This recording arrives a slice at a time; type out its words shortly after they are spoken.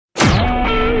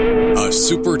a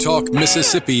Super Talk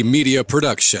Mississippi media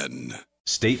production.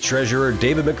 State Treasurer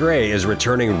David McRae is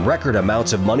returning record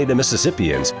amounts of money to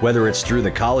Mississippians, whether it's through the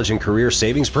College and Career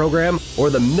Savings Program or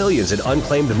the millions in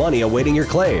unclaimed money awaiting your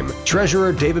claim.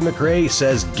 Treasurer David McRae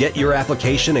says get your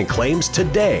application and claims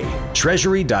today.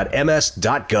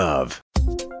 Treasury.ms.gov.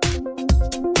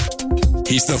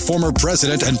 He's the former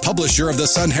president and publisher of the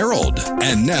Sun Herald,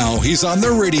 and now he's on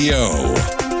the radio.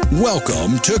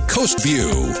 Welcome to Coast View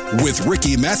with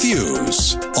Ricky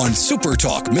Matthews on Super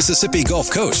Talk Mississippi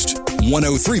Gulf Coast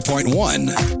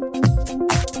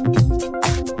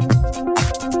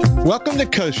 103.1. Welcome to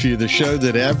Coast View, the show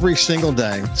that every single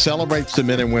day celebrates the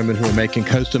men and women who are making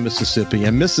coastal Mississippi,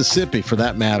 and Mississippi for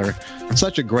that matter,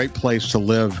 such a great place to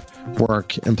live,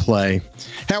 work, and play.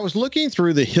 I was looking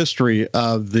through the history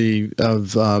of the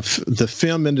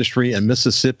film industry in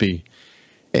Mississippi,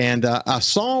 and I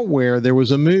saw where there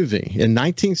was a movie in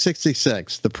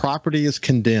 1966. The Property is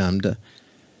Condemned.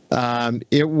 They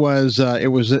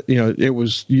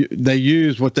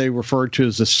used what they referred to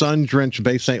as the sun-drenched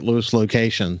Bay St. Louis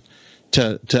location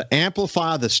to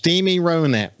amplify the steamy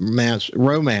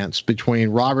romance between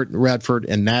Robert Redford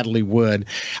and Natalie Wood.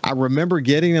 I remember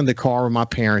getting in the car with my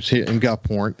parents here in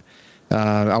Gulfport.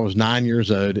 I was 9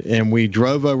 years old, and we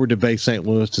drove over to Bay St.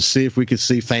 Louis to see if we could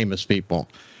see famous people.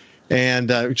 And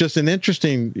just an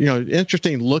interesting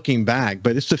looking back.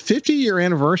 But it's the 50-year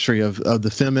anniversary of the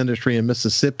film industry in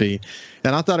Mississippi,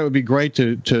 and I thought it would be great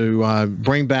to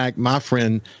bring back my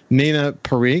friend Nina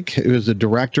Parikh, who is the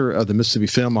director of the Mississippi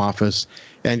Film Office,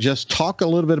 and just talk a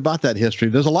little bit about that history.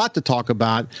 There's a lot to talk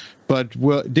about, but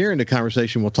during the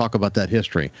conversation, we'll talk about that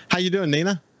history. How you doing,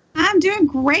 Nina? I'm doing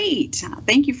great.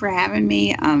 Thank you for having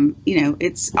me.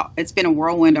 It's been a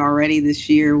whirlwind already this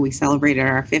year. We celebrated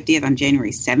our 50th on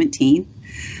January 17th.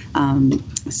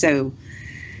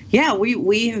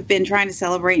 We have been trying to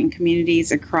celebrate in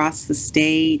communities across the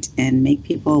state and make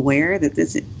people aware that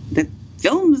that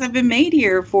films have been made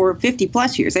here for 50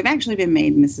 plus years. They've actually been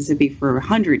made in Mississippi for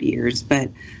 100 years, but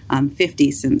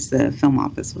 50 since the film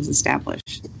office was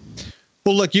established.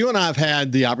 Well, look, you and I have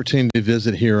had the opportunity to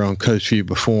visit here on Coast View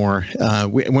before.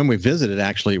 When we visited,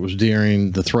 actually, it was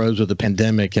during the throes of the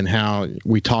pandemic, and how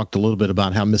we talked a little bit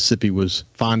about how Mississippi was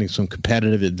finding some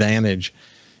competitive advantage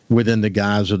within the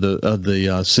guise of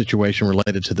the situation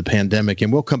related to the pandemic.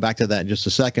 And we'll come back to that in just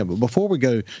a second. But before we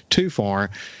go too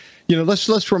far,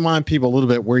 let's remind people a little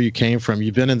bit where you came from.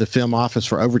 You've been in the film office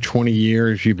for over 20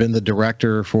 years. You've been the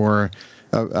director for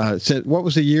what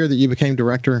was the year that you became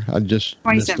director?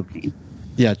 2017.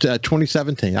 Yeah,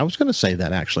 2017. I was going to say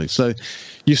that, actually. So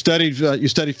you studied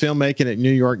filmmaking at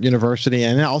New York University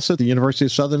and also the University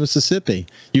of Southern Mississippi.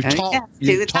 You've taught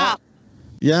to the top.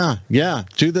 Yeah,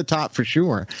 to the top for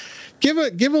sure. Give a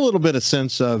little bit of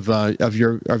sense of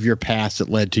your past that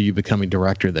led to you becoming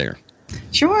director there.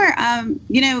 Sure.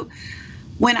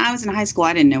 When I was in high school,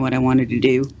 I didn't know what I wanted to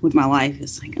do with my life.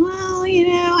 It's like, well,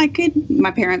 I could. My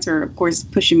parents are, of course,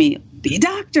 pushing me, be a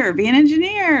doctor, be an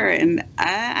engineer. And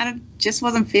I just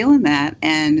wasn't feeling that.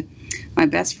 And my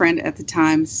best friend at the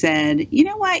time said, you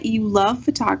know what? You love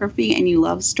photography and you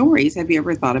love stories. Have you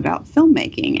ever thought about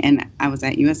filmmaking? And I was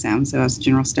at USM, so I was a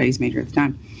general studies major at the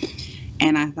time.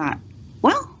 And I thought,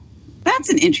 well, that's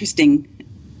an interesting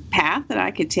path that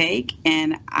I could take.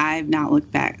 And I've not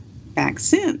looked back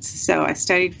since. So I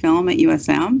studied film at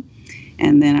USM,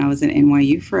 and then I was at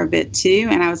NYU for a bit too.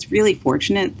 And I was really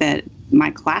fortunate that my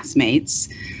classmates,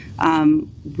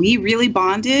 we really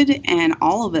bonded, and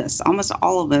almost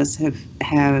all of us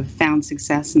have found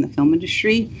success in the film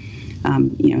industry.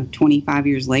 25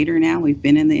 years later now, we've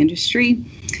been in the industry.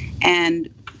 And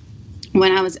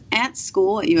when I was at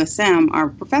school at USM, our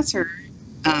professor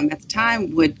at the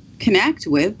time would connect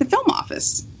with the film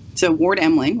office. So Ward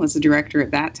Emling was the director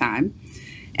at that time,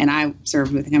 and I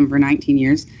served with him for 19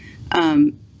 years.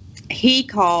 He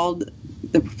called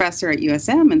the professor at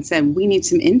USM and said, we need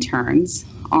some interns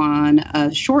on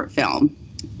a short film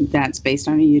that's based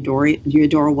on a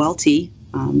Eudora Welty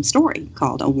story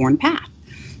called A Worn Path.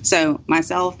 So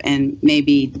myself and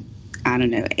maybe,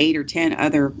 8 or 10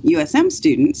 other USM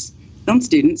film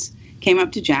students, came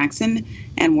up to Jackson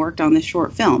and worked on this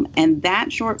short film. And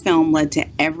that short film led to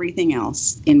everything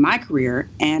else in my career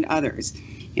and others.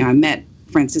 I met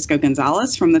Francisco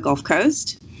Gonzalez from the Gulf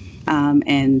Coast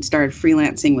and started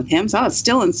freelancing with him. So I was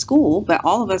still in school, but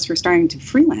all of us were starting to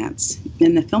freelance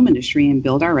in the film industry and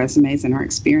build our resumes and our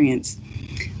experience.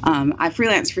 I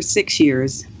freelanced for 6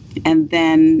 years, and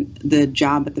then the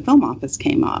job at the film office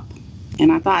came up.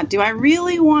 And I thought, do I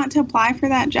really want to apply for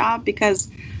that job?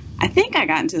 Because I think I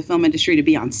got into the film industry to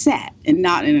be on set and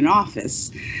not in an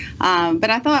office. But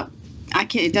I thought,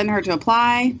 it doesn't hurt to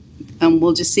apply.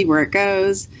 we'll just see where it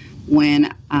goes.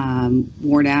 When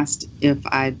Ward asked if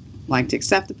I'd like to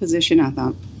accept the position, I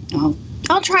thought,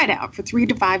 I'll try it out for 3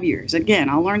 to 5 years. Again,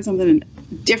 I'll learn something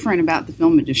different about the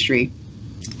film industry.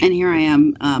 And here I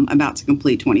am about to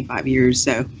complete 25 years.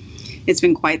 So it's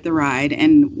been quite the ride.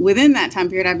 And within that time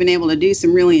period, I've been able to do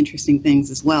some really interesting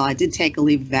things as well. I did take a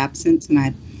leave of absence, and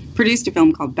I produced a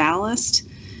film called Ballast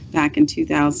back in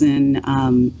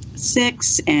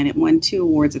 2006, and it won 2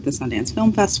 awards at the Sundance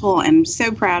Film Festival. And I'm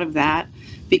so proud of that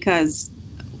because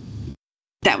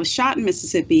that was shot in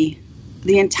Mississippi.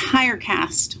 The entire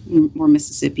cast were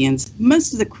Mississippians.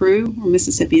 Most of the crew were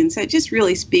Mississippians. So it just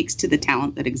really speaks to the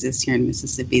talent that exists here in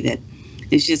Mississippi that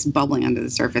is just bubbling under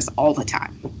the surface all the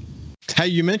time. Hey,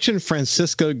 you mentioned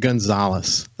Francisco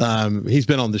Gonzalez. He's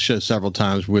been on the show several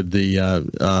times with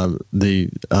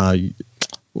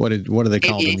what do they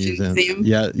call the museum?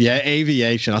 Yeah,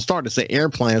 aviation. I started to say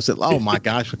airplane. I said, oh my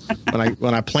gosh,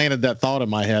 when I planted that thought in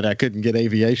my head, I couldn't get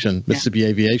aviation, Mississippi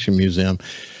Aviation Museum.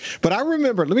 But I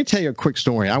remember, let me tell you a quick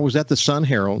story. I was at the Sun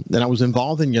Herald, and I was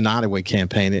involved in United Way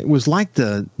campaign. It was like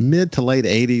the mid to late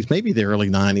 80s, maybe the early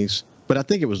 90s, but I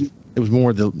think it was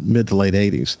more the mid to late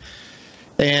 80s.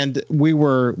 And we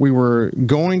were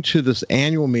going to this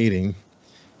annual meeting,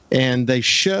 and they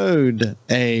showed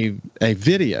a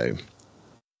video.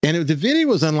 And the video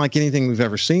was unlike anything we've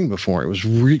ever seen before. It was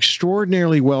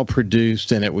extraordinarily well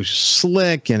produced, and it was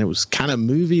slick, and it was kind of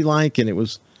movie-like, and it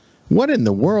was, what in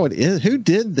the world who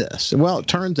did this? Well, it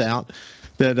turns out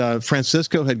that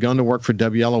Francisco had gone to work for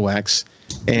WLOX,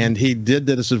 and he did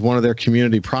this as one of their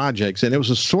community projects. And it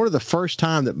was sort of the first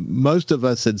time that most of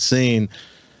us had seen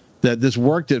that this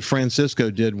work that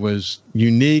Francisco did was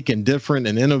unique and different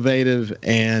and innovative,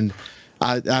 and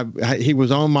he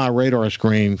was on my radar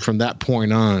screen from that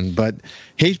point on. But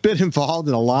he's been involved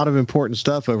in a lot of important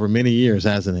stuff over many years,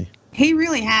 hasn't he? He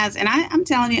really has. And I'm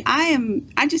telling you,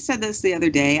 I just said this the other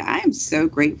day. I am so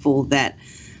grateful that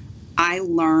I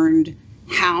learned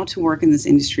how to work in this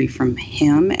industry from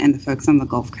him and the folks on the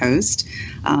Gulf Coast.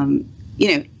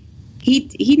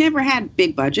 He never had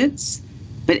big budgets,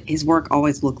 but his work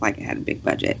always looked like it had a big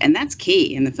budget. And that's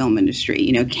key in the film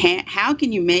industry. How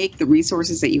can you make the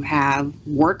resources that you have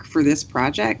work for this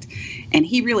project? And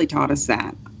he really taught us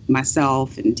that,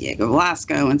 myself and Diego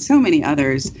Velasco and so many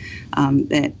others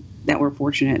that were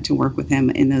fortunate to work with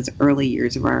him in those early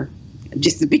years of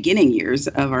just the beginning years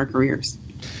of our careers.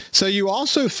 So you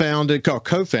also co-founded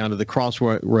the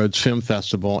Crossroads Film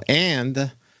Festival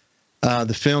and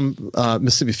the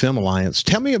Mississippi Film Alliance.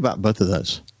 Tell me about both of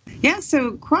those. Yeah,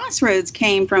 so Crossroads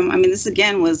came from, this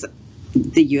again was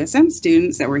the USM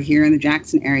students that were here in the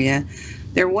Jackson area.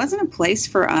 There wasn't a place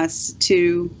for us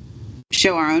to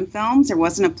show our own films. There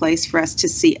wasn't a place for us to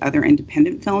see other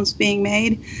independent films being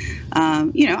made.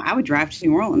 I would drive to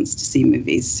New Orleans to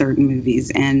see certain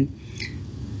movies. And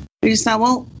we just thought,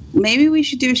 well, maybe we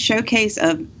should do a showcase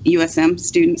of USM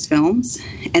students' films.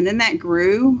 And then that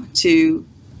grew to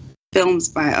films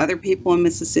by other people in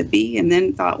Mississippi. And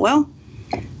then thought, well,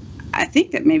 I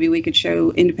think that maybe we could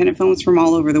show independent films from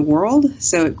all over the world.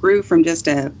 So it grew from just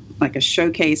a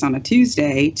showcase on a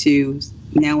Tuesday to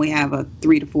now we have a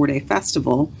 3 to 4 day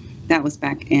festival. That was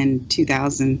back in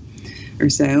 2000 or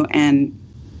so. And,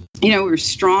 we were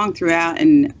strong throughout.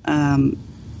 And, of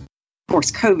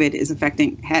course, COVID is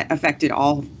affected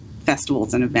all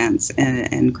festivals and events,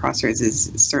 and Crossroads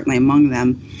is certainly among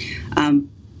them.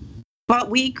 But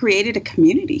we created a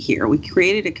community here. We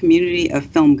created a community of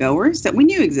film goers that we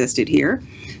knew existed here,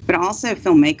 but also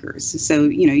filmmakers. So,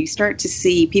 you start to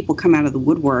see people come out of the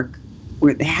woodwork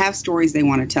where they have stories they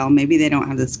want to tell. Maybe they don't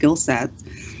have the skill sets,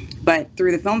 but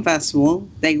through the film festival,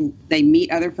 they meet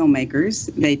other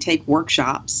filmmakers. They take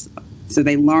workshops, so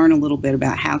they learn a little bit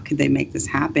about how could they make this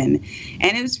happen.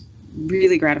 And it was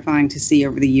really gratifying to see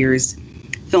over the years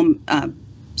film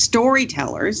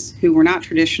storytellers who were not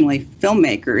traditionally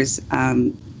filmmakers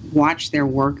watch their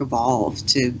work evolve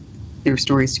to their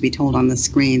stories to be told on the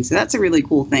screen. So that's a really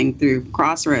cool thing through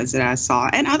Crossroads that I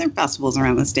saw, and other festivals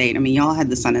around the state. Y'all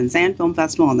had the Sun and Sand Film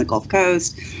Festival on the Gulf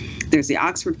Coast. There's the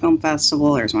Oxford Film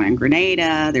Festival. There's one in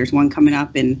Grenada. There's one coming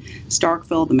up in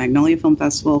Starkville. The Magnolia Film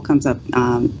Festival comes up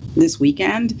this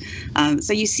weekend.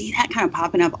 So you see that kind of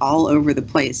popping up all over the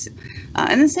place.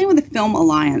 And the same with the Film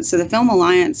Alliance. So the Film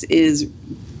Alliance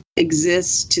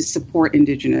exists to support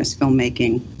Indigenous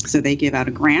filmmaking. So they give out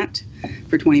a grant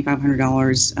for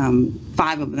 $2,500,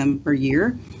 5 of them per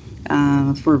year,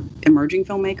 for emerging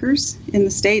filmmakers in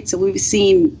the state. So we've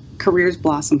seen careers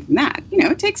blossom from that.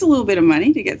 It takes a little bit of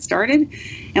money to get started.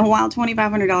 And while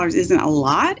 $2,500 isn't a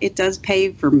lot, it does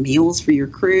pay for meals for your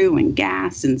crew and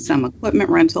gas and some equipment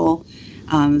rental.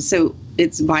 So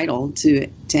it's vital to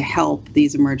to help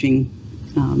these emerging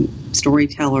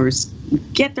storytellers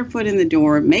get their foot in the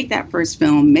door, make that first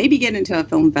film, maybe get into a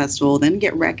film festival, then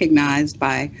get recognized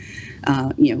by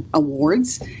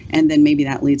awards, and then maybe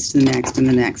that leads to the next and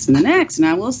the next and the next. And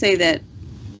I will say that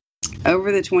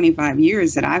over the 25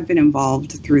 years that I've been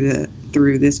involved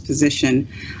through this position,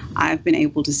 I've been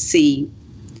able to see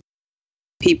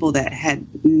people that had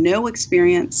no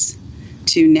experience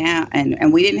to now,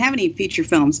 and we didn't have any feature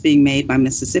films being made by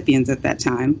Mississippians at that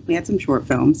time. We had some short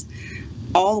films,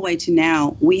 all the way to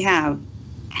now. We have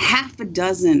half a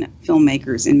dozen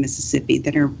filmmakers in Mississippi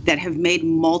that have made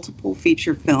multiple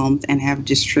feature films and have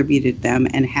distributed them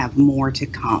and have more to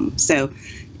come. So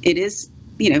it is,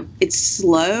 it's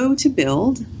slow to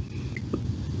build,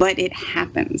 but it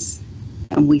happens,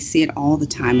 and we see it all the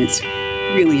time. It's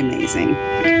really amazing.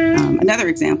 Another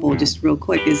example, just real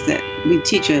quick, is that we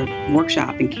teach a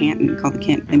workshop in Canton called the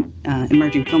Canton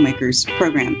Emerging Filmmakers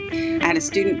Program. I had a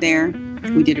student there.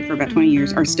 We did it for about 20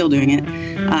 years, or still doing it.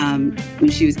 When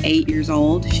she was 8 years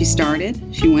old, she started.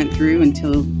 She went through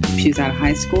until she was out of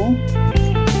high school.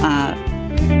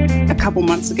 A couple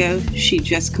months ago, she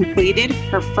just completed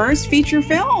her first feature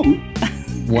film.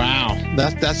 Wow,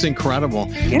 that's incredible.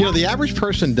 Yeah. The average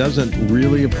person doesn't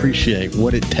really appreciate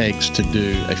what it takes to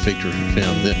do a feature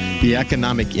film, the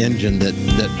economic engine that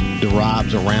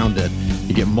derives around it.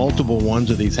 You get multiple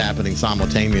ones of these happening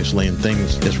simultaneously, and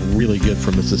things is really good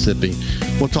for Mississippi.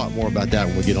 We'll talk more about that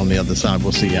when we get on the other side.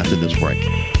 We'll see you after this break.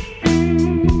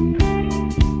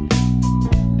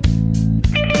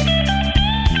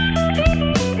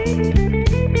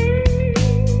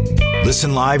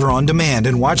 Listen live or on demand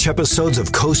and watch episodes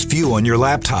of Coast View on your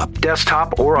laptop,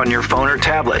 desktop, or on your phone or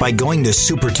tablet by going to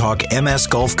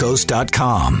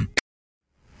supertalkmsgulfcoast.com.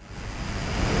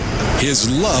 His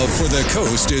love for the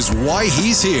coast is why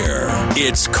he's here.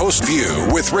 It's Coast View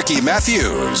with Ricky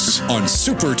Matthews on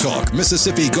Super Talk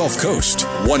Mississippi Gulf Coast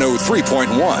 103.1.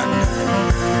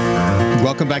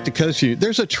 Welcome back to Coast View.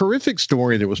 There's a terrific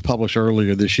story that was published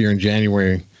earlier this year in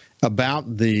January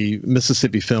about the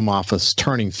Mississippi Film Office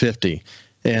turning 50.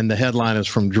 And the headline is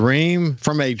From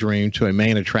a Dream to a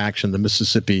Main Attraction, the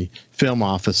Mississippi Film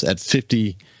Office at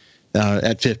 50.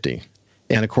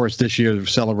 And of course, this year they're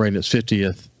celebrating its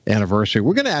 50th anniversary.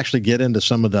 We're going to actually get into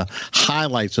some of the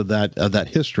highlights of that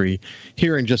history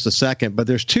here in just a second. But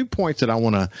there's 2 points that I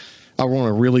want to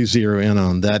really zero in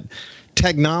on. That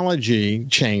technology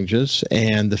changes,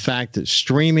 and the fact that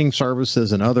streaming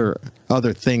services and other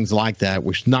things like that,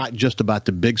 which is not just about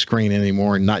the big screen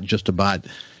anymore, and not just about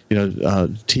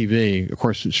TV. Of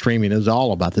course, streaming is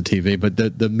all about the TV, but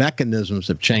the mechanisms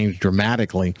have changed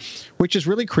dramatically, which has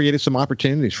really created some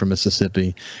opportunities for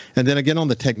Mississippi. And then again, on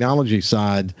the technology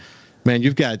side, man,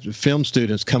 you've got film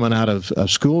students coming out of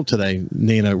school today,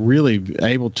 Nina, really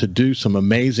able to do some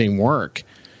amazing work,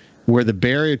 where the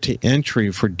barrier to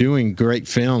entry for doing great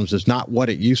films is not what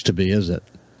it used to be, is it?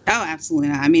 Oh, absolutely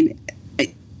not. I mean,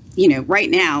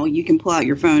 right now you can pull out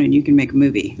your phone and you can make a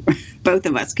movie. Both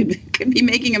of us could be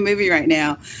making a movie right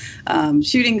now,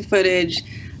 shooting footage,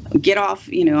 get off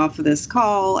of this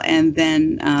call, and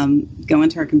then go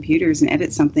into our computers and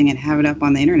edit something and have it up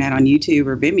on the internet on YouTube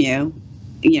or Vimeo,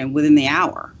 within the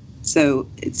hour. So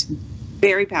it's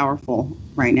very powerful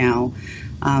right now.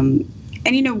 Our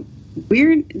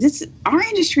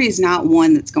industry is not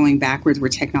one that's going backwards where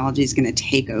technology is going to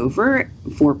take over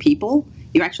for people.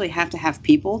 You actually have to have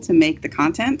people to make the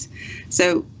content.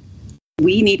 So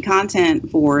we need content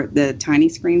for the tiny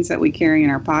screens that we carry in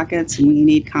our pockets, and we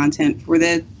need content for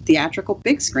the theatrical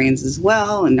big screens as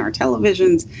well, and our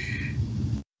televisions.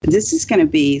 This is going to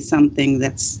be something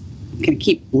that's going to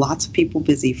keep lots of people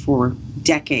busy for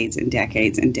decades and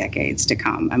decades and decades to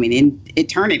come. I mean, in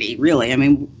eternity, really. I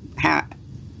mean,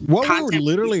 What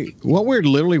we're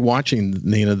literally watching,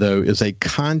 Nina, though, is a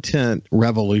content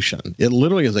revolution. It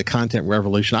literally is a content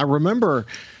revolution. I remember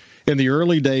in the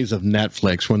early days of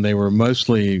Netflix, when they were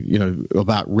mostly,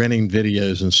 about renting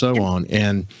videos and so on,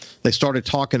 and they started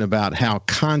talking about how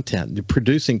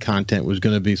producing content was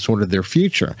going to be sort of their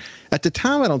future. At the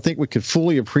time, I don't think we could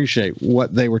fully appreciate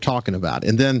what they were talking about.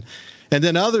 And then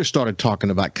others started talking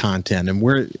about content and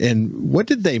what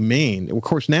did they mean? Of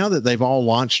course, now that they've all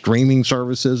launched streaming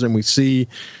services and we see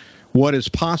what is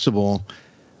possible,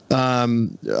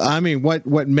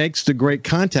 what makes the great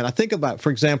content? I think about,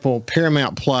 for example,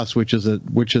 Paramount Plus, which is a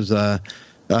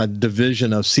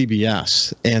division of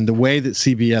CBS, and the way that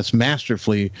CBS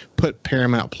masterfully put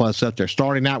Paramount Plus up there,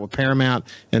 starting out with Paramount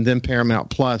and then Paramount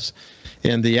Plus.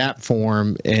 And the app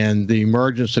form and the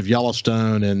emergence of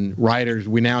Yellowstone and writers.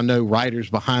 We now know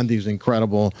writers behind these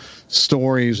incredible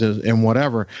stories and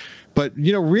whatever. But,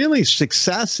 really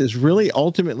success is really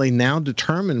ultimately now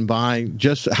determined by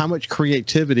just how much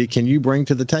creativity can you bring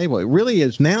to the table. It really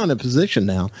is now in a position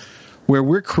now where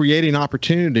we're creating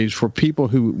opportunities for people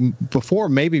who before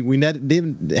maybe we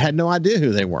had no idea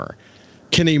who they were,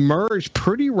 can emerge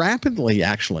pretty rapidly,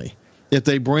 actually, if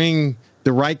they bring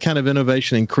the right kind of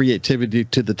innovation and creativity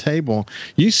to the table.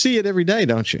 You see it every day,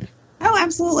 don't you? Oh,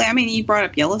 absolutely. I mean, you brought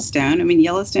up Yellowstone. I mean,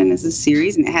 Yellowstone is a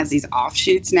series, and it has these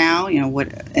offshoots now,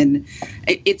 and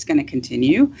it's going to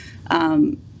continue.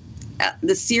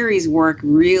 The series work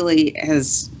really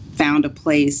has found a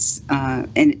place,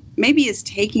 and maybe is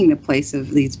taking the place of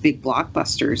these big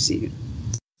blockbusters.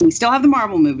 We still have the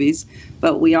Marvel movies,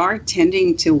 but we are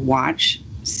tending to watch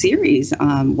series,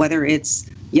 whether it's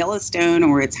Yellowstone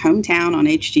or it's Hometown on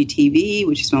HGTV,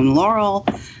 which is from Laurel.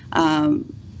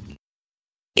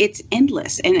 It's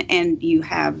endless. And you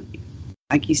have,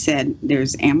 like you said,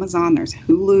 there's Amazon, there's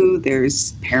Hulu,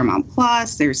 there's Paramount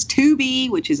Plus, there's Tubi,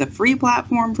 which is a free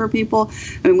platform for people.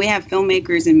 I mean, we have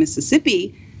filmmakers in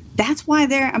Mississippi. That's why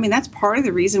that's part of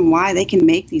the reason why they can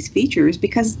make these features,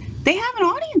 because they have an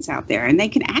audience out there and they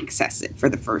can access it for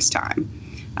the first time.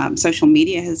 Social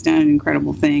media has done an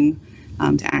incredible thing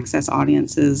to access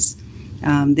audiences.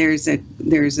 There's a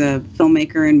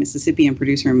filmmaker in Mississippi and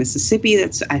producer in Mississippi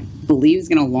that's, I believe, is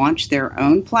going to launch their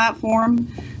own platform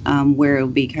where it'll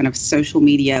be kind of social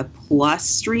media plus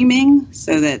streaming,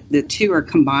 so that the two are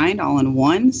combined all in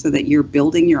one, so that you're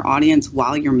building your audience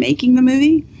while you're making the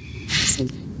movie. So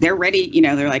they're ready,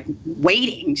 they're like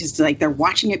waiting, just like they're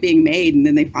watching it being made, and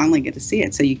then they finally get to see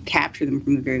it. So you capture them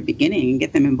from the very beginning and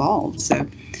get them involved. So,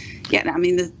 yeah, I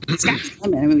mean, the sky's the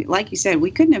limit. I mean, like you said,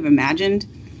 we couldn't have imagined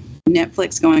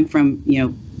Netflix going from,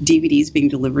 DVDs being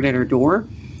delivered at our door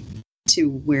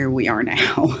to where we are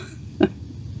now.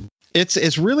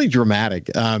 It's really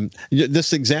dramatic.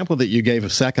 This example that you gave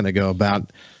a second ago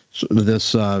about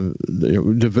this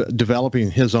developing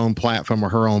his own platform or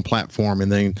her own platform, and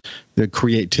then the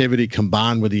creativity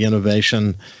combined with the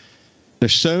innovation.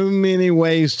 There's so many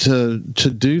ways to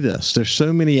do this. There's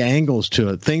so many angles to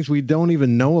it, things we don't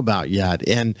even know about yet.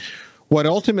 And what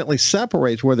ultimately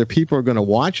separates whether people are going to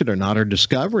watch it or not, or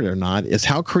discover it or not, is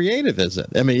how creative is it?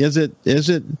 I mean, does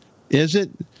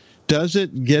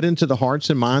it get into the hearts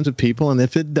and minds of people? And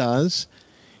if it does,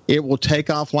 it will take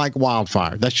off like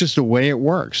wildfire. That's just the way it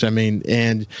works. I mean,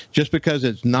 and just because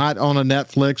it's not on a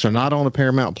Netflix or not on a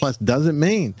Paramount Plus doesn't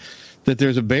mean that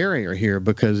there's a barrier here,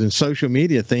 because in social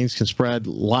media, things can spread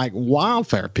like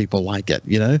wildfire. People like it,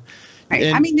 Right.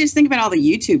 And, I mean, just think about all the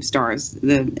YouTube stars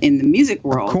in the music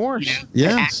world. Of course,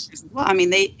 yes. Well, I mean,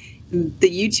 the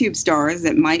YouTube stars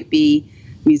that might be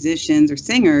musicians or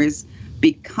singers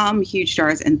become huge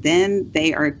stars, and then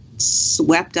they are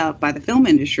swept up by the film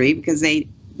industry because they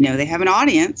have an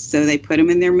audience, so they put them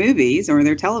in their movies or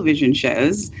their television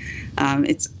shows.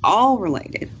 It's all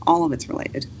related. All of it's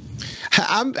related.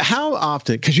 How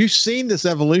often, because you've seen this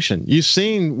evolution, you've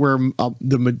seen where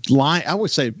the line, I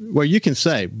would say, well, you can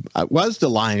say, was the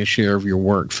lion's share of your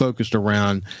work focused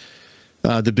around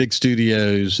the big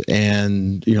studios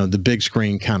and, the big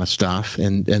screen kind of stuff,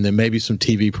 and then maybe some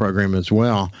TV program as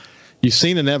well. You've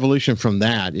seen an evolution from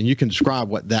that, and you can describe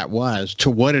what that was to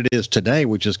what it is today,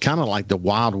 which is kind of like the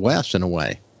Wild West in a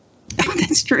way.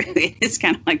 That's true. It's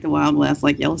kind of like the Wild West,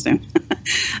 like Yellowstone.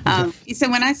 So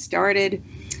when I started,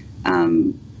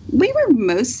 we were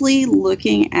mostly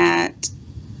looking at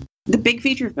the big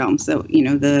feature films. So,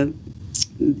 the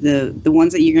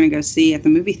ones that you're going to go see at the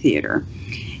movie theater.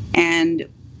 And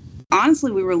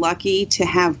honestly, we were lucky to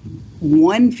have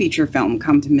one feature film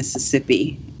come to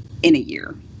Mississippi in a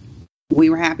year. We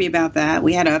were happy about that.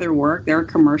 We had other work. There were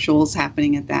commercials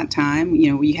happening at that time.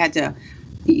 You had to,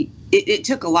 it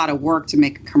took a lot of work to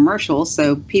make a commercial,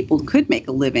 so people could make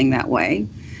a living that way.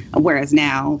 Whereas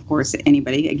now, of course,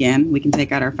 anybody, again, we can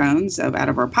take out our phones out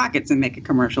of our pockets and make a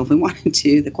commercial if we wanted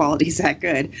to. The quality's that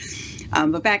good.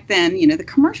 But back then, the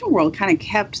commercial world kind of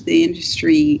kept the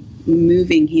industry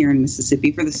moving here in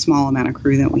Mississippi for the small amount of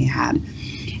crew that we had.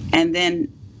 And then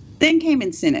came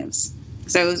incentives.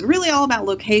 So it was really all about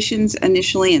locations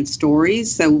initially and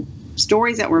stories. So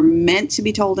stories that were meant to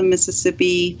be told in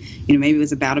Mississippi, maybe it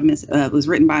was about it was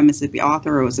written by a Mississippi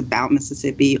author, or it was about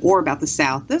Mississippi or about the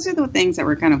South. Those are the things that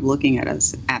were kind of looking at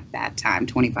us at that time,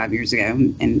 25 years ago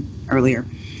and earlier.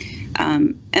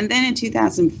 And then in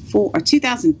 2004 or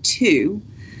 2002,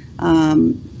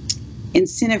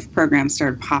 incentive programs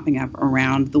started popping up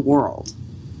around the world.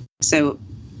 So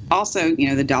also,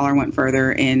 the dollar went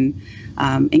further in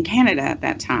Canada at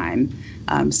that time.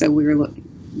 So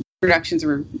productions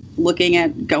were looking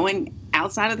at going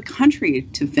outside of the country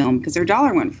to film because their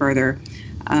dollar went further.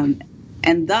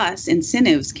 And thus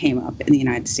incentives came up in the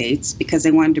United States because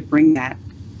they wanted to bring that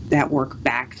work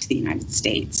back to the United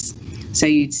States. So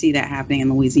you'd see that happening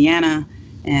in Louisiana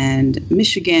and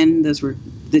Michigan. Those were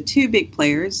the two big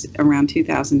players around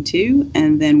 2002.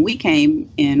 And then we came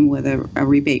in with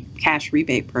a cash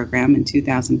rebate program in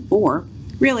 2004,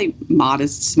 really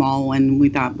modest, small one. We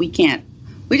thought we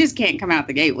just can't come out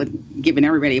the gate with giving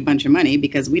everybody a bunch of money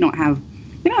because we don't have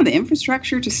the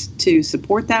infrastructure to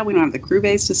support that. We don't have the crew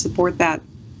base to support that.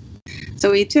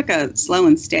 So we took a slow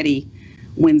and steady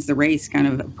wins the race kind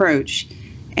of approach,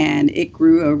 and it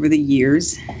grew over the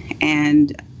years.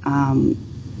 And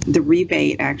the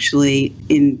rebate actually,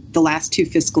 in the last 2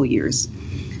 fiscal years,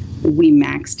 we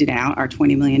maxed it out, our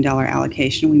 $20 million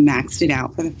allocation. We maxed it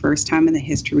out for the first time in the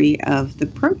history of the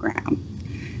program,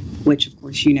 which, of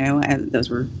course, those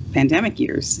were pandemic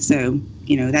years. So,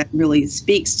 that really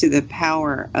speaks to the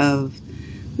power of,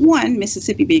 one,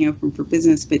 Mississippi being open for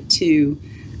business, but two,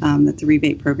 that the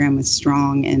rebate program was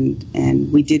strong,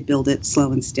 and we did build it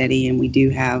slow and steady, and we do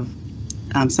have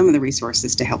some of the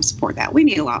resources to help support that. We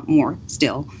need a lot more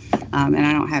still, and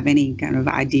I don't have any kind of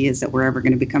ideas that we're ever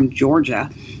going to become Georgia.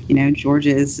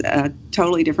 Georgia is a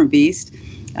totally different beast,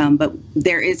 but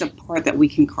there is a part that we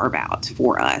can carve out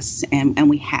for us, and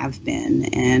we have been,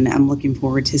 and I'm looking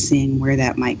forward to seeing where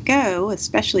that might go,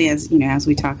 especially as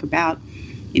we talk about,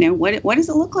 what does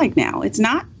it look like now? It's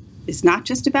not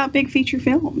just about big feature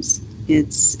films.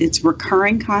 It's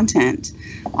recurring content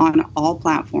on all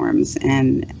platforms,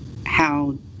 and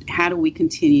how do we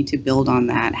continue to build on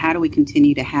that? How do we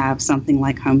continue to have something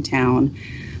like Hometown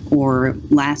or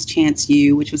Last Chance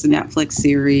U, which was a Netflix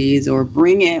series, or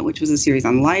Bring It, which was a series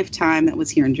on Lifetime that was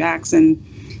here in Jackson?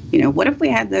 What if we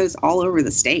had those all over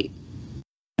the state?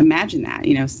 Imagine that.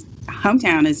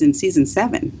 Hometown is in season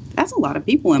 7. That's a lot of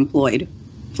people employed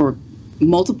for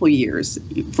multiple years,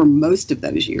 for most of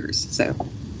those years. So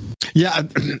yeah,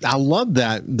 I love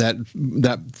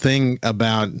that thing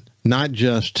about not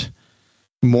just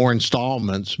more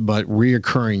installments but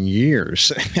reoccurring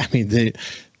years. I mean,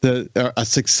 a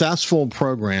successful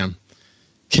program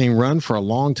can run for a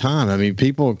long time. I mean,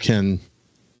 people can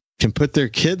put their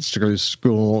kids through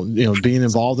school, being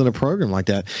involved in a program like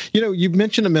that. You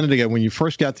mentioned a minute ago when you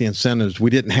first got the incentives, we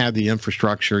didn't have the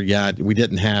infrastructure yet. We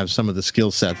didn't have some of the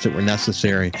skill sets that were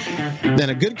necessary.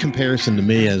 Then a good comparison to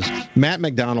me is Matt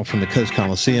McDonald from the Coast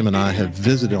Coliseum and I have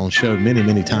visited on show many,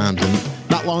 many times.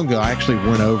 And not long ago, I actually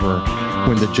went over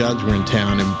when the Judds were in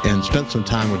town and spent some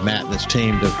time with Matt and his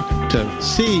team to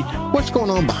see what's going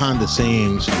on behind the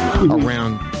scenes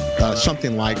around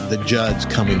something like the Judds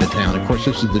coming to town. Of course,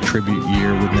 this is the tribute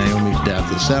year with Naomi's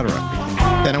death, etc.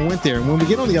 And I went there, and when we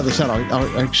get on the other side,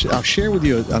 I'll share with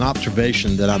you an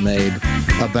observation that I made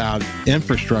about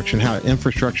infrastructure and how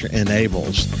infrastructure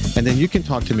enables. And then you can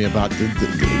talk to me about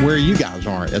where you guys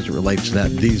are as it relates to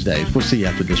that these days. We'll see you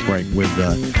after this break with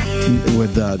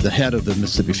the head of the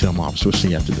Mississippi Film Office. We'll see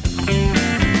you after this.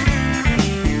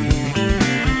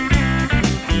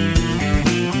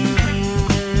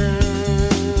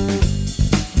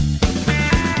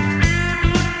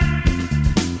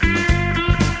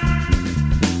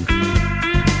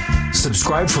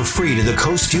 Subscribe for free to the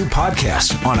Coast View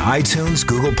podcast on iTunes,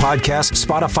 Google Podcasts,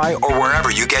 Spotify, or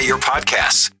wherever you get your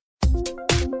podcasts.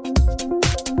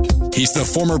 He's the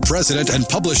former president and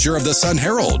publisher of the Sun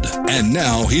Herald, and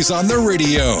now he's on the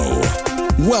radio.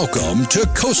 Welcome to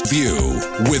Coast View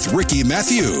with Ricky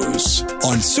Matthews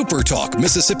on Super Talk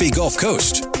Mississippi Gulf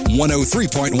Coast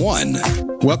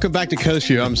 103.1. Welcome back to Coast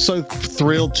View. I'm so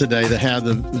thrilled today to have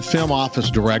the film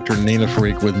office director, Nina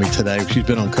Farik, with me today. She's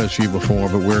been on Coast View before,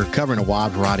 but we're covering a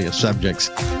wide variety of subjects.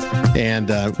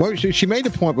 And she made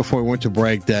a point before we went to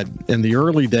break that in the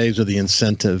early days of the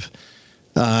incentive,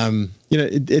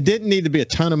 it didn't need to be a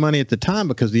ton of money at the time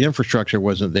because the infrastructure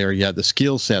wasn't there yet. The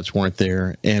skill sets weren't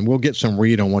there. And we'll get some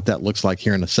read on what that looks like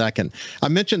here in a second. I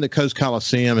mentioned the Coast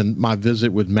Coliseum and my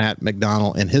visit with Matt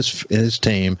McDonald and his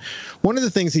team. One of the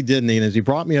things he did, Nina, is he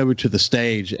brought me over to the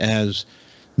stage as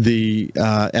the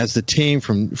team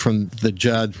from the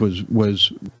Judds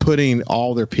was putting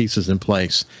all their pieces in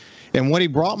place. And what he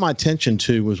brought my attention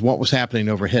to was what was happening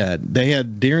overhead. They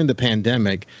had, during the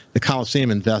pandemic, the Coliseum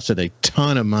invested a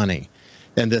ton of money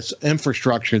in this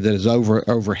infrastructure that is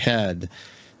overhead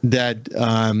that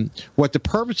what the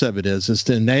purpose of it is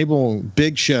to enable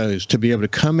big shows to be able to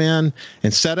come in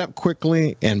and set up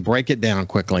quickly and break it down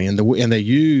quickly. And they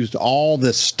used all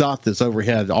this stuff that's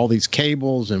overhead, all these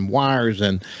cables and wires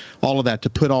and all of that to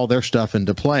put all their stuff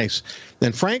into place.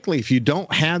 And frankly, if you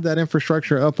don't have that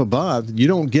infrastructure up above, you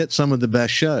don't get some of the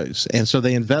best shows. And so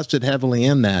they invested heavily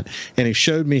in that. And it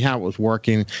showed me how it was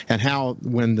working and how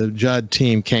when the Judd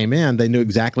team came in, they knew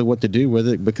exactly what to do with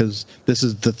it, because this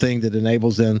is the thing that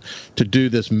enables them to do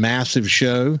this massive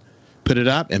show, put it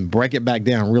up and break it back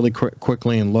down really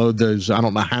quickly and load those, I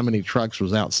don't know how many trucks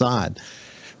was outside.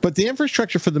 But the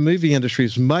infrastructure for the movie industry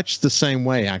is much the same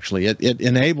way, actually. It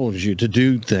enables you to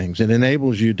do things. It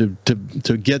enables you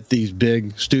to get these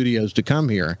big studios to come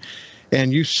here.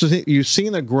 And you've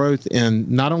seen a growth in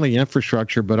not only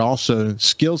infrastructure, but also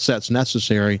skill sets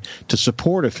necessary to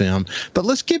support a film. But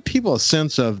let's give people a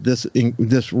sense of this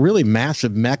really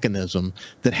massive mechanism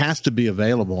that has to be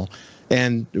available.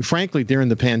 And frankly, during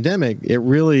the pandemic,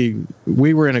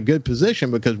 we were in a good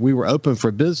position because we were open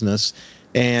for business.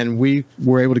 And we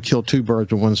were able to kill two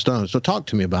birds with one stone. So talk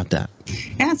to me about that.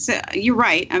 Yeah, so you're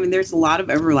right. I mean, there's a lot of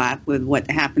overlap with what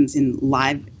happens in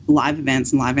live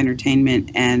events and live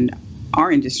entertainment and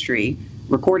our industry,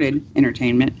 recorded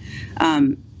entertainment.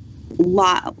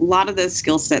 Lot of those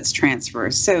skill sets transfer.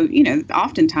 So,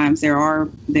 oftentimes there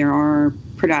are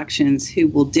productions who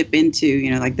will dip into,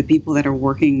 like the people that are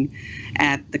working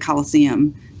at the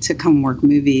Coliseum to come work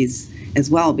movies as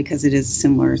well, because it is a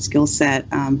similar skill set.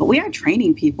 But we are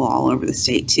training people all over the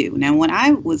state too. Now, when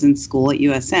I was in school at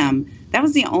USM, that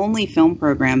was the only film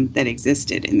program that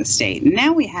existed in the state. And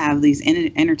now we have these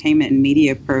entertainment and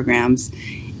media programs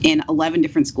in 11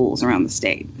 different schools around the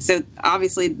state. So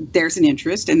obviously there's an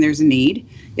interest and there's a need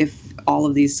if all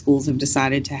of these schools have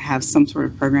decided to have some sort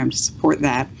of program to support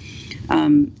that.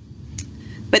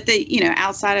 But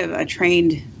outside of a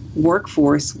trained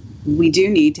workforce, we do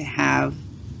need to have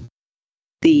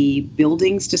the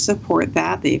buildings to support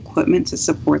that, the equipment to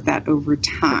support that over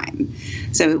time.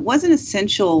 So it wasn't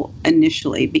essential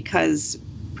initially because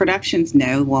productions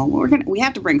know, well, we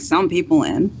have to bring some people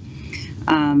in.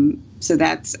 So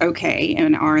that's okay.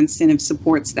 And our incentive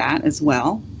supports that as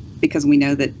well, because we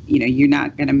know that, you're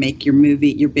not going to make your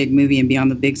big movie and be on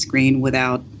the big screen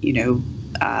without,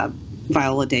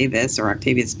 Viola Davis or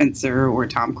Octavia Spencer or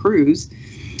Tom Cruise.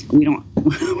 We don't.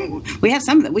 We have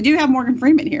some of that. We do have Morgan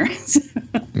Freeman here.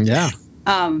 Yeah.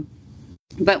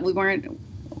 But we weren't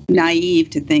naive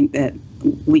to think that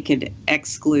we could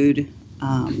exclude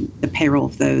the payroll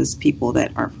of those people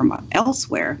that are from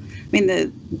elsewhere. I mean, the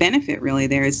benefit really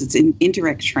there is it's an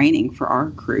indirect training for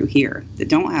our crew here that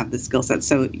don't have the skill set.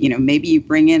 So, maybe you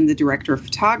bring in the director of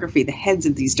photography, the heads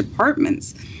of these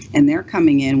departments, and they're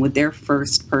coming in with their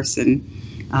first person,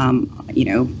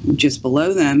 just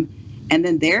below them. And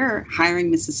then they're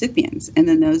hiring Mississippians, and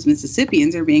then those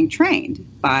Mississippians are being trained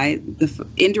by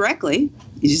indirectly,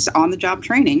 just on-the-job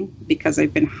training because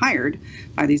they've been hired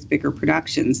by these bigger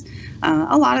productions.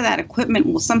 A lot of that equipment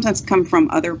will sometimes come from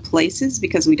other places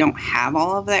because we don't have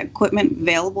all of that equipment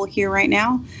available here right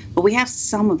now, but we have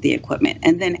some of the equipment.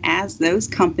 And then as those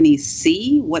companies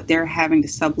see what they're having to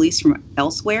sublease from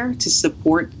elsewhere to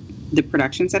support the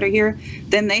productions that are here,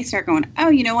 then they start going, oh,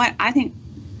 you know what, I think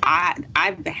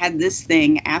I've had this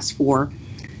thing asked for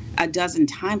a dozen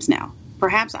times now.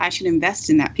 Perhaps I should invest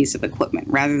in that piece of equipment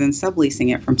rather than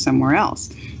subleasing it from somewhere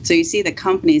else. So you see the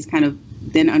companies kind of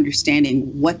then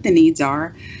understanding what the needs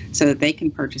are so that they can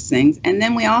purchase things. And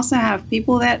then we also have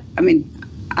people that,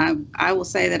 I will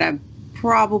say that I've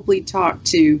probably talked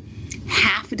to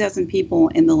half a dozen people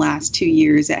in the last 2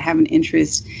 years that have an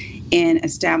interest in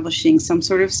establishing some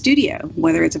sort of studio,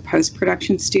 whether it's a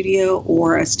post-production studio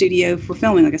or a studio for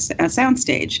filming, like a sound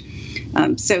stage.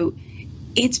 So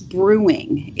it's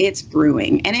brewing,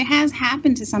 and it has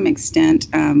happened to some extent.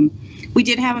 We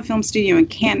did have a film studio in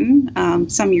Canton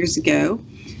some years ago,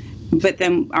 but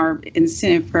then our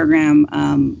incentive program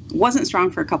wasn't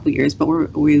strong for a couple years, but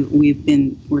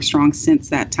we're strong since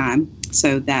that time.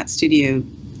 So that studio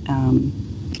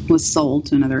was sold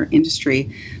to another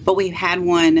industry, but we've had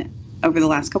one over the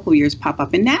last couple of years pop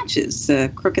up in Natchez,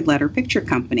 the Crooked Letter Picture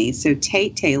Company. So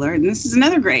Tate Taylor, and this is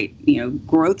another great,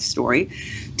 growth story.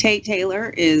 Tate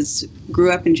Taylor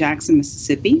grew up in Jackson,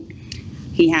 Mississippi.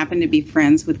 He happened to be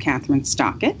friends with Catherine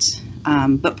Stockett.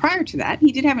 But prior to that,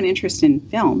 he did have an interest in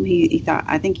film.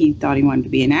 I think he thought he wanted to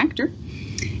be an actor.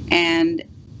 And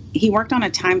he worked on A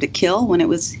Time to Kill when it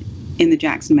was in the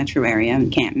Jackson metro area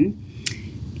in Canton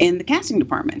in the casting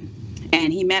department.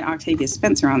 And he met Octavia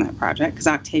Spencer on that project because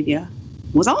Octavia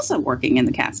was also working in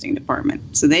the casting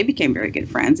department. So they became very good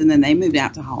friends. And then they moved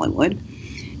out to Hollywood.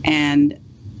 And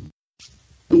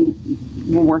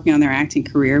were working on their acting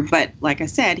career. But like I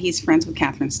said, he's friends with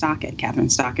Catherine Stockett. Catherine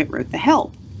Stockett wrote The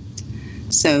Help.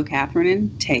 So Catherine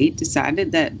and Tate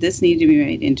decided that this needed to be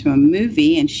made into a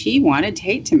movie, and she wanted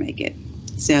Tate to make it.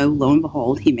 So lo and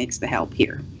behold, he makes The Help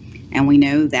here. And we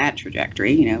know that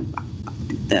trajectory, you know,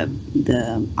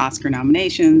 the Oscar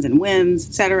nominations and wins,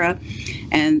 etc.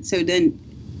 And so then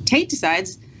Tate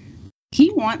decides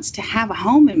he wants to have a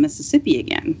home in Mississippi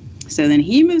again. So then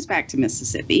he moves back to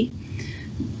Mississippi,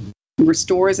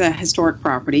 restores a historic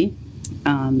property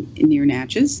near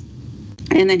Natchez,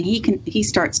 and then he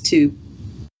starts to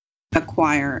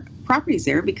acquire properties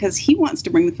there because he wants to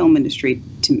bring the film industry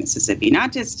to Mississippi. He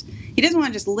doesn't want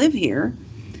to just live here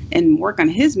and work on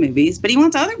his movies, but he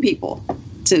wants other people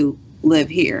to live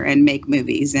here and make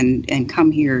movies and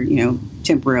come here, you know,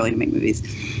 temporarily to make movies.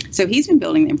 So he's been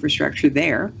building the infrastructure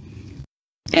there.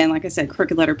 And like I said,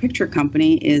 Crooked Letter Picture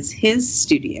Company is his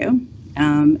studio,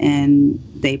 and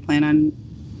they plan on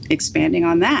expanding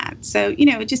on that. So, you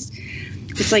know,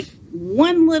 it's like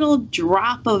one little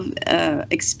drop of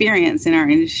experience in our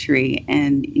industry,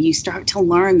 and you start to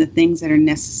learn the things that are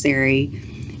necessary.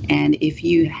 And if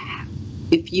you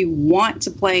want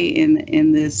to play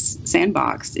in this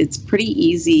sandbox, it's pretty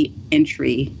easy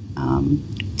entry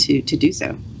to do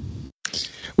so.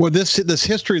 Well, this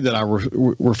history that I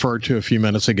referred to a few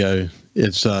minutes ago,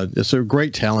 it's a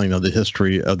great telling of the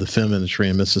history of the film industry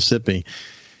in Mississippi.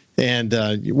 And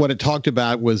what it talked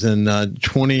about was in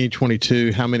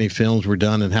 2022, how many films were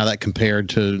done and how that compared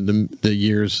to the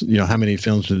years, you know, how many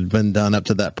films had been done up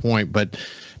to that point. But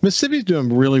Mississippi's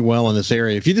doing really well in this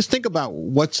area. If you just think about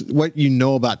what you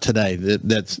know about today,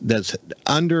 that's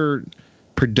under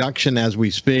production as we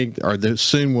speak, or that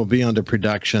soon will be under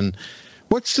production,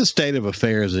 what's the state of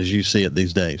affairs as you see it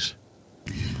these days?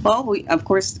 Well, we, of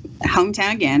course,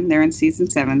 Hometown again, they're in season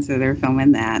 7, so they're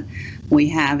filming that. We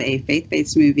have a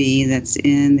faith-based movie that's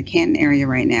in the Canton area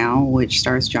right now, which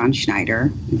stars John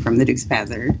Schneider from The Dukes of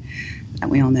Hazzard, that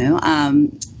we all know.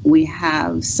 We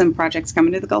have some projects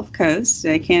coming to the Gulf Coast.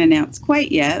 I can't announce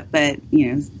quite yet, but,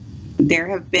 you know, there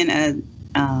have been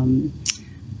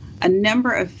a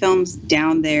number of films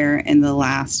down there in the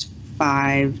last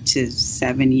 5 to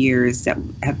 7 years that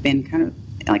have been kind of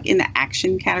like in the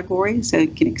action category. So you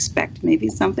can expect maybe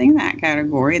something in that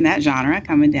category, in that genre,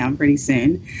 coming down pretty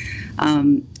soon.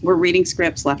 We're reading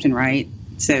scripts left and right.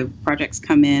 So projects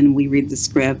come in, we read the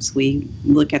scripts, we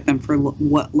look at them for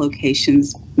what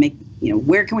locations make, you know,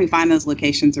 where can we find those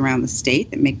locations around the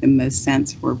state that make the most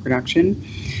sense for production.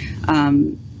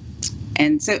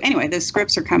 And so anyway, those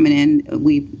scripts are coming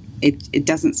in. It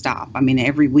doesn't stop. I mean,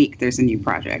 every week there's a new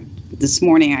project. This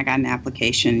morning I got an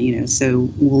application, you know, so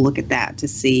we'll look at that to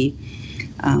see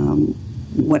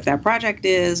what that project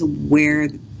is, where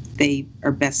they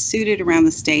are best suited around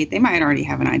the state. They might already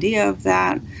have an idea of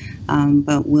that,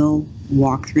 but we'll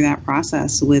walk through that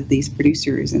process with these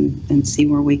producers and see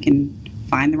where we can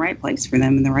find the right place for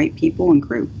them and the right people and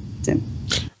crew. So.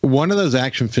 One of those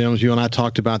action films you and I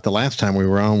talked about the last time we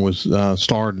were on was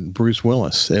starred Bruce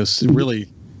Willis. It was really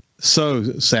so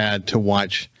sad to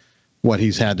watch what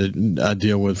he's had to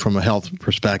deal with from a health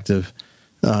perspective.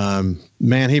 Man,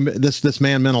 this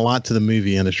man meant a lot to the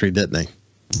movie industry, didn't he?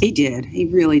 He did. He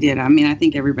really did. I mean, I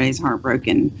think everybody's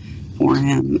heartbroken for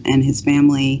him and his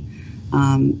family.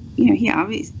 You know,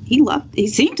 he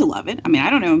seemed to love it. I mean, I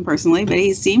don't know him personally, but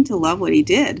he seemed to love what he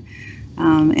did.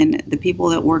 And the people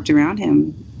that worked around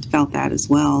him felt that as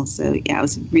well. So yeah, it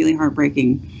was really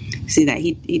heartbreaking to see that.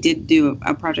 He did do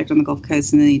a project on the Gulf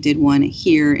Coast, and then he did one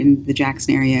here in the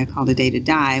Jackson area called A Day to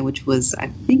Die, which was, I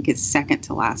think, his second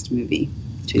to last movie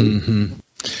too. Mm-hmm.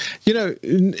 You know,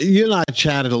 you and I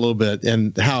chatted a little bit,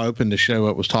 and how open the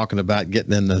show was talking about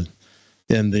getting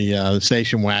in the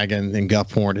station wagon in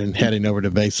Gulfport and heading over to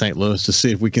Bay St. Louis to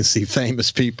see if we can see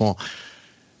famous people.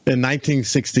 In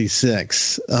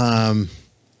 1966,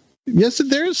 yes,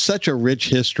 there is such a rich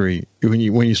history when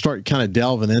you start kind of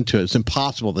delving into it. It's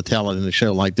impossible to tell it in a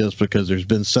show like this because there's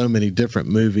been so many different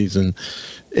movies, and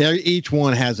each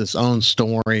one has its own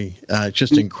story. It's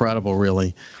just incredible,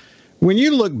 really. When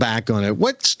you look back on it,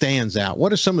 what stands out?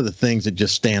 What are some of the things that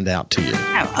just stand out to you?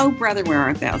 Oh, Brother, Where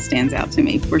Art Thou stands out to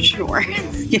me for sure.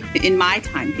 In my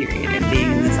time period of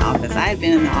being in this office, I had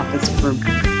been in the office for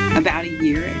about a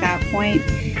year at that point,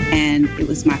 and it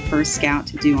was my first scout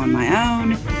to do on my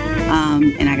own.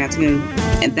 And I got to go,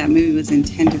 and that movie was in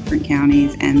 10 different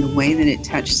counties, and the way that it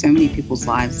touched so many people's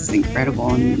lives is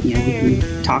incredible. And, you know, we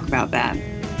can talk about that.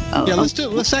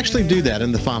 Let's actually do that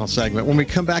in the final segment. When we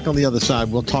come back on the other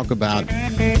side, we'll talk about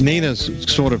Nina's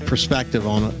sort of perspective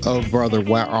on Oh Brother,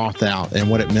 Where Art Thou and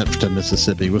what it meant to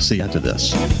Mississippi. We'll see you after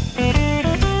this.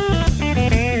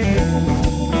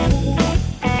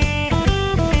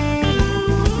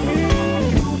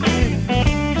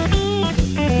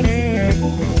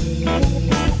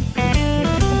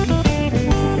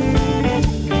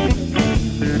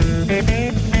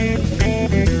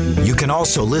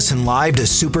 Also listen live to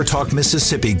Super Talk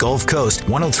Mississippi Gulf Coast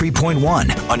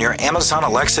 103.1 on your Amazon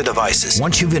Alexa devices.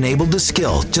 Once you've enabled the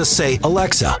skill, just say,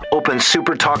 Alexa, open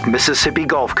Super Talk Mississippi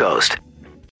Gulf Coast.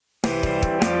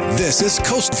 This is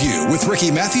Coast View with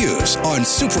Ricky Matthews on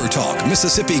Super Talk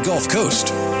Mississippi Gulf Coast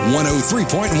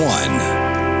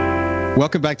 103.1.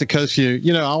 Welcome back to Coast View.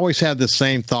 You know, I always have the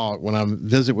same thought when I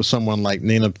visit with someone like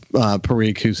Nina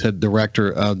Parikh, who's head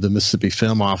director of the Mississippi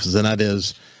Film Office, and that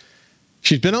is,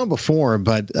 she's been on before,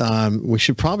 but we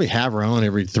should probably have her on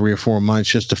every 3 or 4 months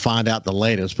just to find out the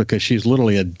latest, because she's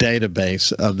literally a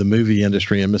database of the movie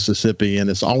industry in Mississippi,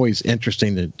 and it's always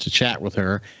interesting to chat with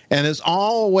her. And there's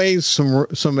always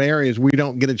some areas we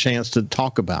don't get a chance to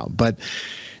talk about. But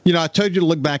you know, I told you to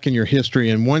look back in your history,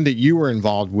 and one that you were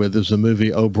involved with is the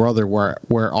movie "Oh Brother, Where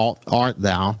Art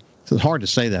Thou?" It's hard to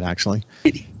say that, actually.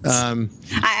 I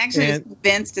actually was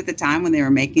convinced at the time when they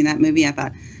were making that movie. I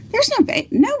thought, there's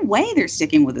no way they're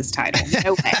sticking with this title.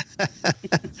 No way.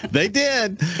 They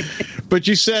did. But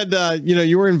you said, you know,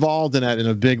 you were involved in that in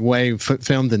a big way,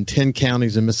 filmed in 10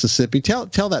 counties in Mississippi. Tell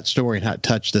that story and how it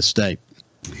touched the state.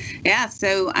 Yeah,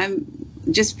 so I'm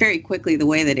just very quickly, the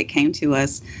way that it came to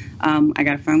us, I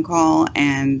got a phone call,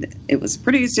 and it was a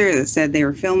producer that said they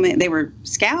were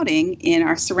scouting in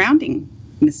our surrounding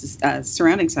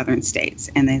southern states.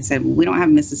 And they said, we don't have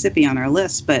Mississippi on our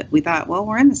list, but we thought, well,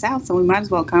 we're in the South, so we might as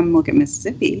well come look at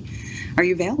Mississippi. Are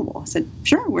you available? I said,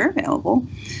 sure, we're available.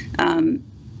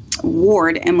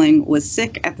 Ward Emling was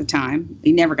sick at the time.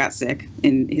 He never got sick.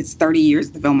 In his 30 years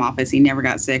at the film office, he never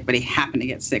got sick, but he happened to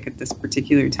get sick at this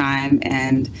particular time.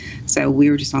 And so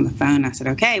we were just on the phone. I said,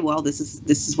 okay, well, this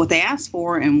is what they asked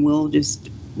for, and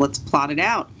let's plot it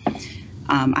out.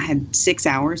 I had 6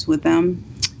 hours with them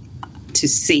to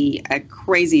see a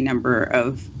crazy number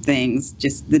of things.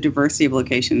 Just the diversity of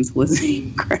locations was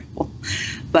incredible.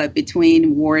 But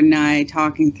between Ward and I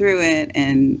talking through it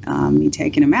and me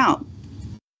taking him out,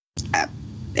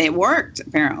 it worked.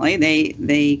 Apparently,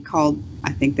 they called,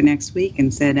 I think, the next week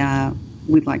and said,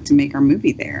 we'd like to make our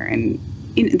movie there. And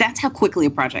that's how quickly a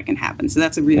project can happen. So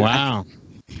that's a really wow.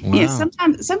 Yeah.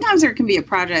 Sometimes there can be a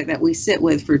project that we sit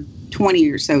with for 20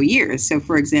 or so years. So,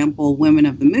 for example, Women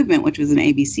of the Movement, which was an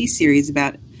ABC series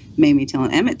about Mamie Till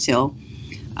and Emmett Till,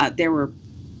 there were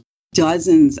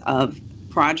dozens of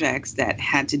projects that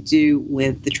had to do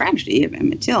with the tragedy of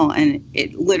Emmett Till, and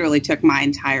it literally took my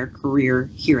entire career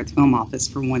here at the film office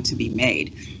for one to be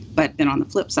made. But then on the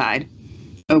flip side,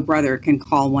 Oh Brother can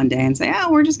call one day and say,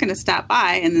 oh, we're just going to stop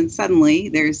by, and then suddenly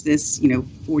there's this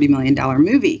 $40 million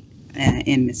movie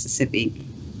in Mississippi.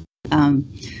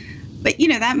 But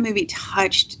that movie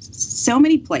touched so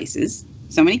many places,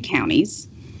 so many counties.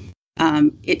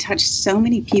 It touched so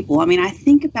many people. I mean, I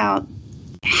think about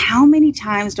how many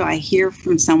times do I hear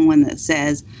from someone that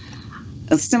says,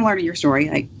 similar to your story,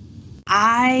 like,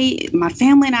 my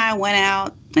family and I went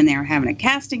out and they were having a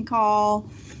casting call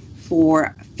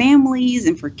for families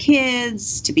and for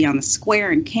kids to be on the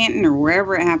square in Canton or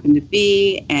wherever it happened to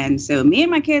be. And so me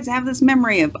and my kids have this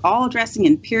memory of all dressing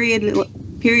in period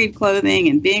clothing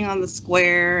and being on the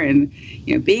square and,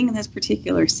 being in this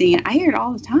particular scene. I hear it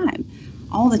all the time.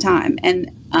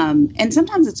 And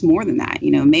sometimes it's more than that.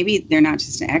 Maybe they're not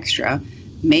just an extra.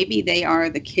 Maybe they are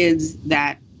the kids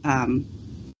that,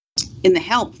 in The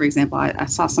Help, for example, I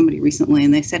saw somebody recently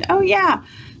and they said, oh yeah,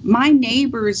 my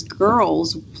neighbor's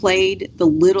girls played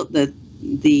the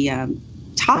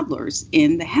toddlers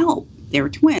in The Help. They were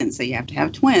twins. So you have to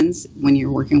have twins when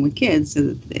you're working with kids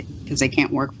because they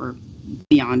can't work for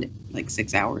beyond like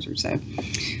 6 hours or so.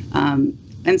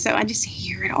 And so I just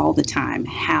hear it all the time,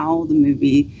 how the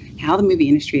movie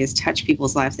industry has touched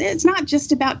people's lives. It's not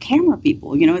just about camera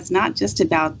people, it's not just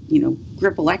about,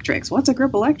 grip electrics. What's a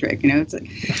grip electric? It's like,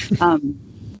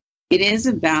 it is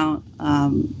about,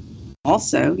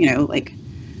 also, like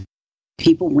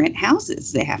people rent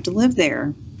houses. They have to live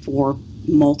there for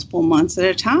multiple months at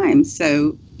a time.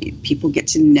 So people get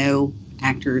to know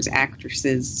actors,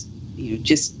 actresses,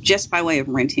 just by way of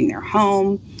renting their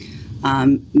home.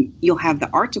 You'll have the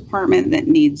art department that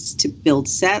needs to build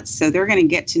sets. So they're going to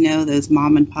get to know those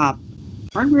mom and pop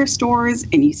hardware stores,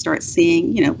 and you start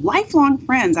seeing, lifelong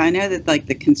friends. I know that like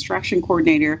the construction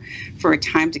coordinator for A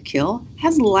Time to Kill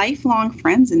has lifelong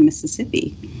friends in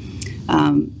Mississippi.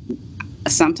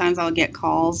 Sometimes I'll get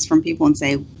calls from people and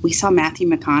say, we saw Matthew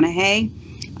McConaughey,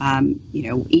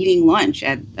 eating lunch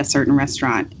at a certain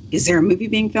restaurant. Is there a movie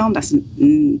being filmed? I said,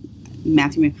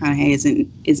 Matthew McConaughey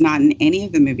is not in any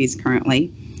of the movies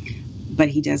currently, but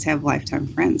he does have lifetime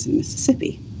friends in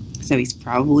Mississippi. So he's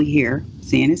probably here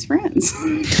seeing his friends.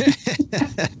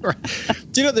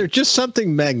 There's just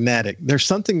something magnetic. There's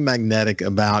something magnetic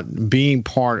about being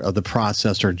part of the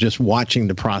process or just watching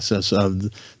the process of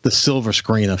the silver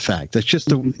screen effect. It's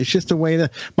just a way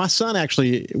to. My son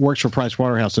actually works for Price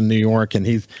Waterhouse in New York, and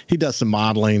he does some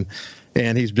modeling.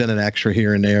 And he's been an extra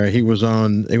here and there. He was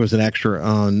an extra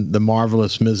on The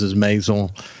Marvelous Mrs.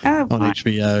 Maisel on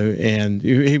HBO, and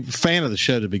he was a fan of the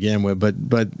show to begin with. But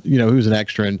he was an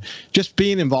extra, and just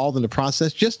being involved in the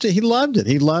process, he loved it.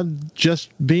 He loved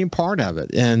just being part of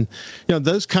it. And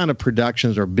those kind of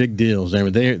productions are big deals.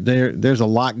 There's a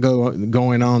lot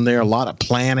going on there, a lot of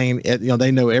planning.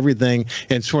 They know everything,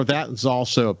 and so that is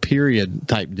also a period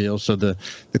type deal. So the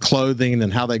clothing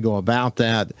and how they go about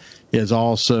that is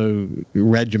also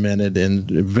regimented, and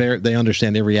they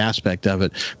understand every aspect of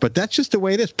it. But that's just the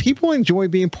way it is. People enjoy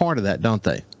being part of that, don't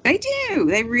they? They do.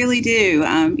 They really do.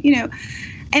 And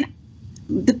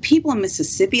the people in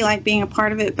Mississippi like being a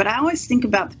part of it, but I always think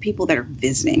about the people that are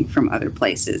visiting from other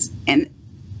places. And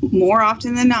more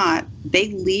often than not,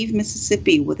 they leave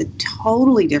Mississippi with a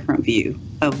totally different view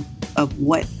of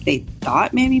what they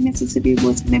thought maybe Mississippi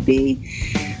was going to be.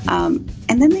 And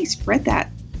then they spread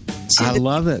that. I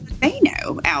love it. They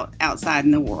know outside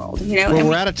in the world, Well,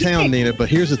 we're out of town, Nina, but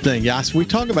here's the thing. Yes, we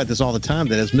talk about this all the time,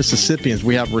 that as Mississippians,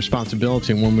 we have a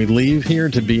responsibility when we leave here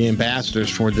to be ambassadors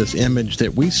for this image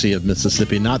that we see of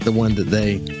Mississippi, not the one that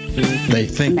they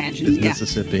think is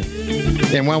Mississippi.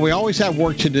 And while we always have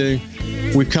work to do,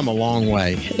 we've come a long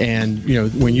way. And,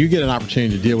 when you get an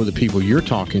opportunity to deal with the people you're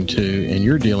talking to and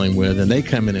you're dealing with, and they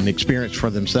come in and experience for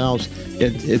themselves,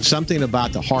 it's something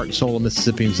about the heart and soul of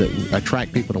Mississippians that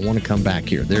attract people to want to come back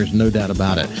here. There's no doubt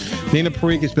about it. Nina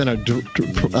Parikh, it's been a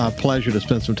pleasure to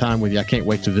spend some time with you. I can't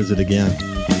wait to visit again.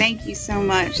 Thank you so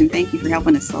much, and thank you for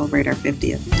helping us celebrate our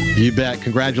 50th. You bet.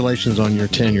 Congratulations on your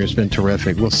tenure. It's been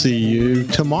terrific. We'll see you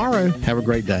tomorrow. Have a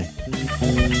great day.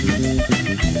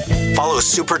 Follow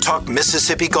Super Talk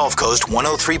Mississippi Gulf Coast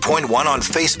 103.1 on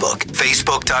Facebook.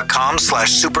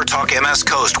 Facebook.com/SuperTalkMS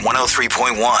Coast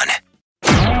 103.1.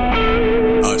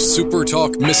 A Super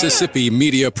Talk Mississippi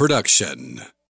media production.